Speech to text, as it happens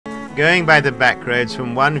Going by the back roads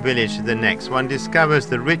from one village to the next, one discovers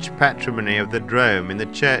the rich patrimony of the Drôme in the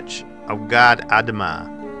church of God Admar.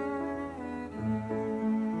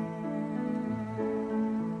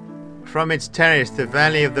 From its terrace, the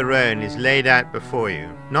valley of the Rhône is laid out before you.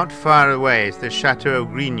 Not far away is the Château of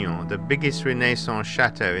Grignon, the biggest Renaissance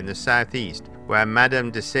chateau in the southeast, where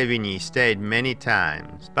Madame de Sévigné stayed many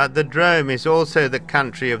times. But the Drôme is also the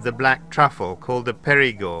country of the black truffle called the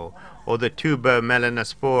Périgord, or the tuber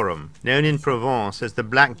melanosporum, known in Provence as the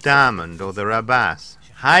black diamond or the rabasse.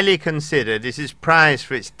 Highly considered, it is prized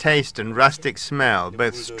for its taste and rustic smell,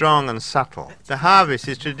 both strong and subtle. The harvest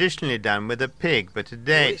is traditionally done with a pig, but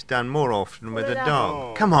today it's done more often with a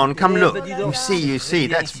dog. Come on, come look. You see,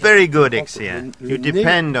 that's very good, Ixia. You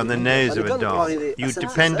depend on the nose of a dog. You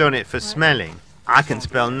depend on it for smelling. I can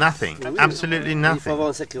smell nothing, absolutely nothing.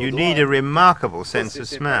 You need a remarkable sense of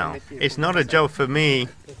smell. It's not a job for me.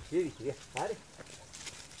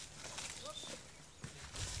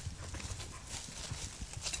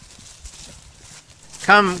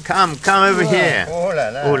 Come over here. Oh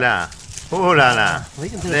la, oh la la.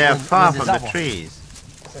 They are far from the trees.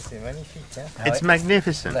 It's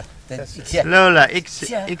magnificent. Lola,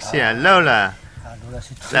 Ixia, Lola.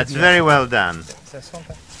 That's very well done.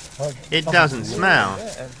 It doesn't smell.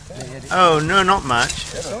 Oh, no, not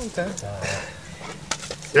much.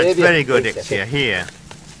 That's very good, Ixia. Here.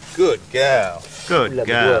 Good girl. Good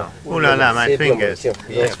girl. Oh la la, my fingers.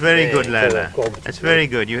 That's very good, Lola. That's very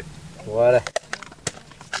good. You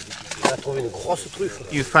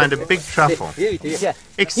found a big truffle.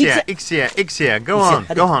 Ixia, go on.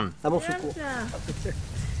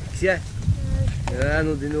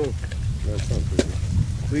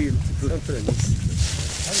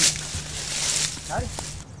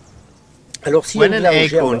 When an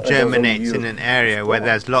acorn germinates in an area where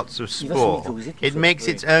there's lots of spore, it makes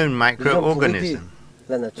its own microorganism.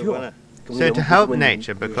 So to help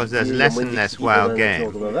nature, because there's less and less wild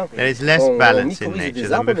game, there is less balance in nature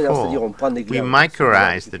than before. We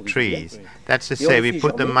mycorrhize the trees. That's to say, we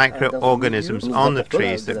put the microorganisms on the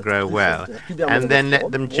trees that grow well, and then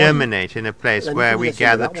let them germinate in a place where we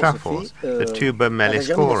gather truffles, the tuber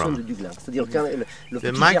melanosporum.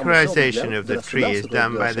 The mycorrhization of the tree is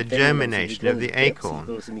done by the germination of the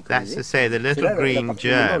acorn. That's to say, the little green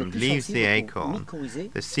germ leaves the acorn,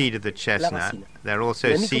 the seed of the chestnut. There are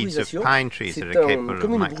also seeds of pine trees that are capable of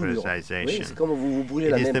mycorrhization.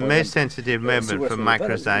 It is the most sensitive moment for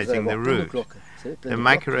mycorrhizing the root. The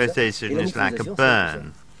mycorrhization is like a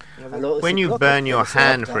burn. When you burn your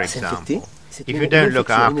hand, for example, if you don't look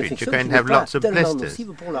after it, you're going to have lots of blisters.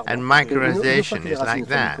 And mycorrhization is like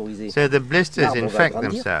that. So the blisters infect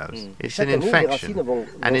themselves. It's an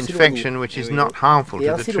infection which is not harmful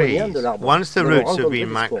to the trees. Once the roots have been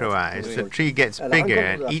mycorrhized, the tree gets bigger,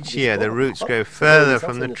 and each year the roots grow further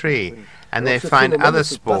from the tree, and they find other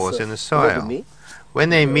spores in the soil. When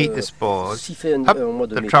they meet the spores, up,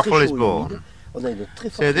 the truffle is born.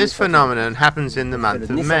 So this phenomenon happens in the month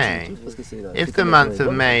of May. If the month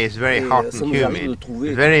of May is very hot and humid,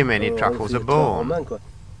 very many truffles are born.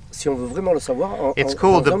 It's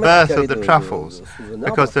called the birth of the truffles,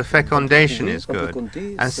 because the fecundation is good,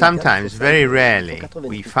 and sometimes, very rarely,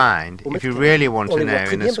 we find, if you really want to know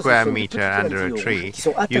in a square meter under a tree,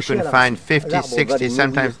 you can find 50, 60,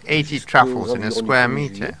 sometimes 80 truffles in a square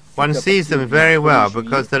meter. One sees them very well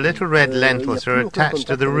because the little red lentils are attached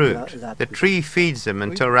to the root. The tree feeds them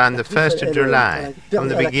until around the 1st of July. From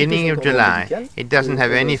the beginning of July, it doesn't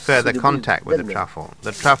have any further contact with the truffle.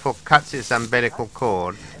 The truffle cuts its umbilical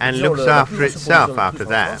cord and looks after itself after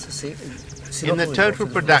that. In the total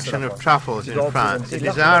production of truffles in France, it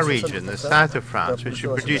is our region, the south of France, which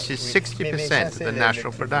produces 60% of the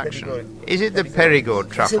national production. Is it the Périgord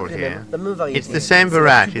truffle here? It's the same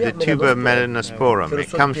variety, the tuber melanosporum.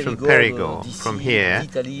 It comes from Périgord, from here,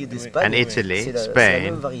 and Italy,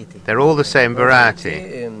 Spain. They're all the same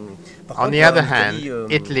variety. On the other hand,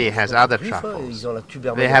 Italy has other truffles.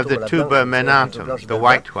 They have the tuber menatum, the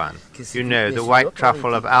white one. You know, the white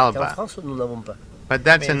truffle of Alba. But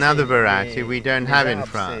that's another variety we don't have in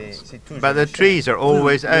France. But the trees are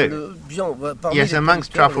always oak. Yes,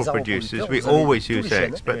 amongst truffle producers we always use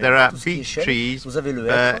oaks, but there are beech trees,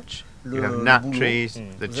 birch, you have nut trees,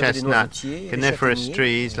 the chestnut, coniferous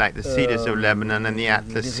trees like the cedars of Lebanon and the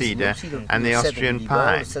Atlas cedar, and the Austrian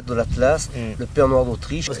pine.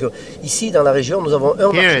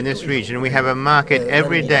 Here in this region we have a market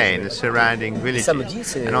every day in the surrounding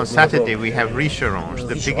villages, and on Saturday we have Richerange,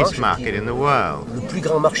 the biggest market in the world.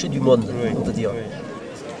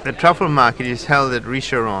 The truffle market is held at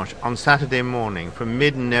Richerange on Saturday morning from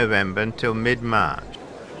mid-November until mid-March.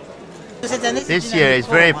 This year is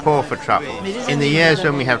very poor for truffles. In the years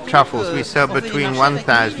when we have truffles, we sell between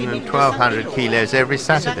 1,000 and 1,200 kilos every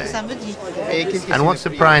Saturday. And what's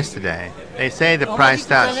the price today? They say the price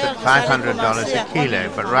starts at $500 a kilo,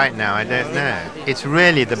 but right now I don't know. It's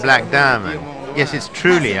really the black diamond. Yes, it's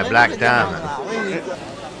truly a black diamond.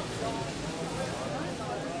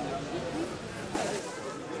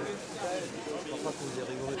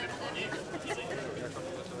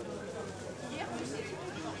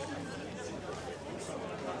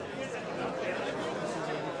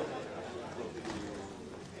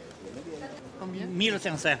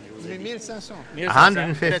 $1,500.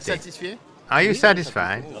 150. Are you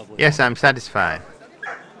satisfied? Yes, I'm satisfied.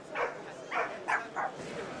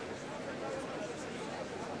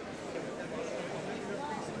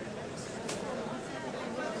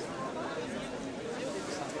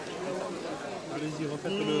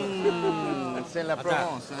 C'est la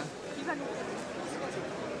Provence, hein?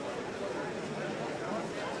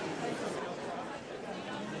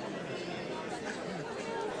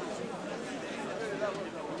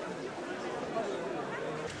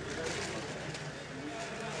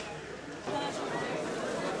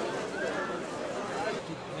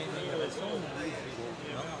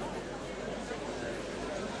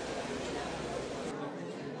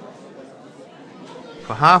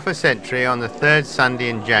 For half a century, on the third Sunday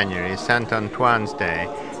in January, Saint Antoine's Day,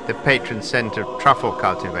 the patron saint of truffle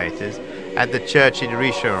cultivators, at the church in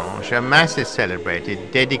Richerange, a mass is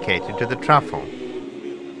celebrated dedicated to the truffle.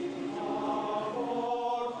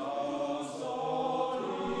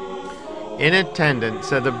 In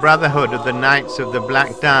attendance are the Brotherhood of the Knights of the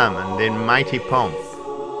Black Diamond in mighty pomp.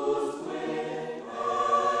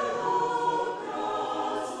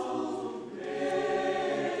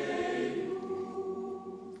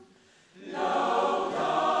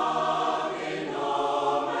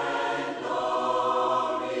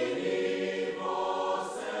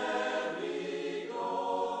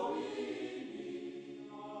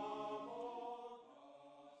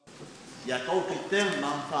 Il y a quelques termes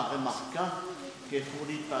enfin remarquants qu'il ne faut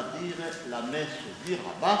pas dire la messe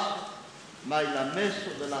d'Irabas, mais la messe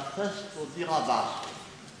de la fête d'Irabas.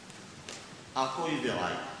 À quoi il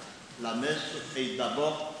verra? La messe est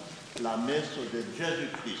d'abord la messe de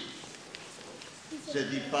Jésus-Christ. Ce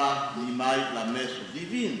n'est pas ni mai la messe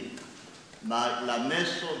divine, mais la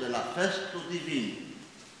messe de la fête divine.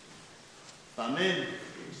 Pas même,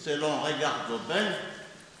 si l'on regarde bien,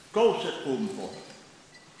 qu'au se trompe.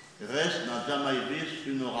 Res n'a jamais vu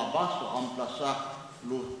une rabasse remplacer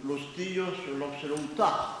l'hostie sur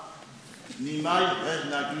l'autar. Ni mai res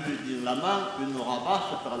n'a vu dans la main une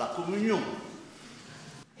rabasse pour la communion.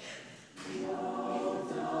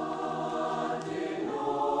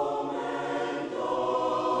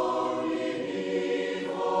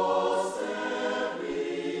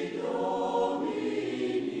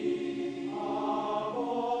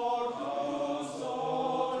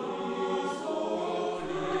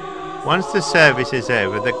 Once the service is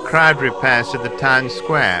over, the crowd repairs to the town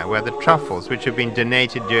square, where the truffles, which have been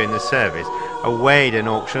donated during the service, are weighed and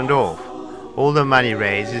auctioned off. All the money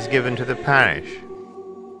raised is given to the parish.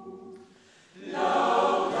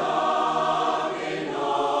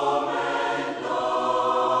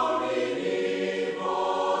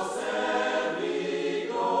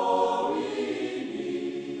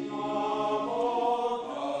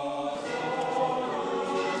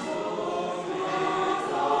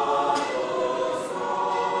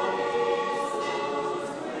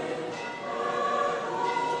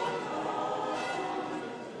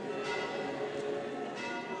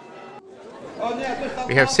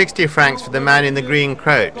 We have 60 francs for the man in the green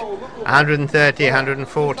coat. 130,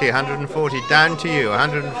 140, 140, down to you,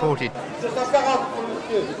 140.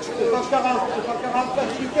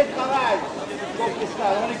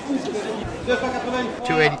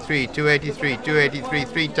 283, 283, 283,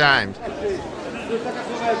 three times.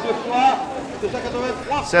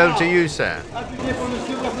 Sold to you, sir.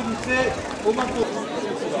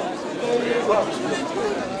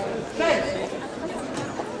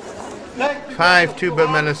 5 tuber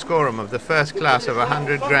melascorum of the first class of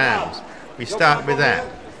 100 grams. We start with that.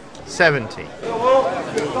 70.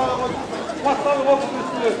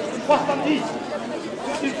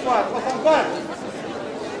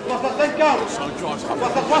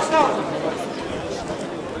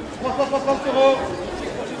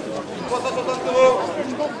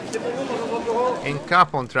 In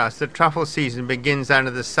Carpentras, the truffle season begins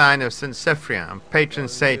under the sign of St. Cyprian, patron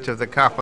saint of the Carpentras.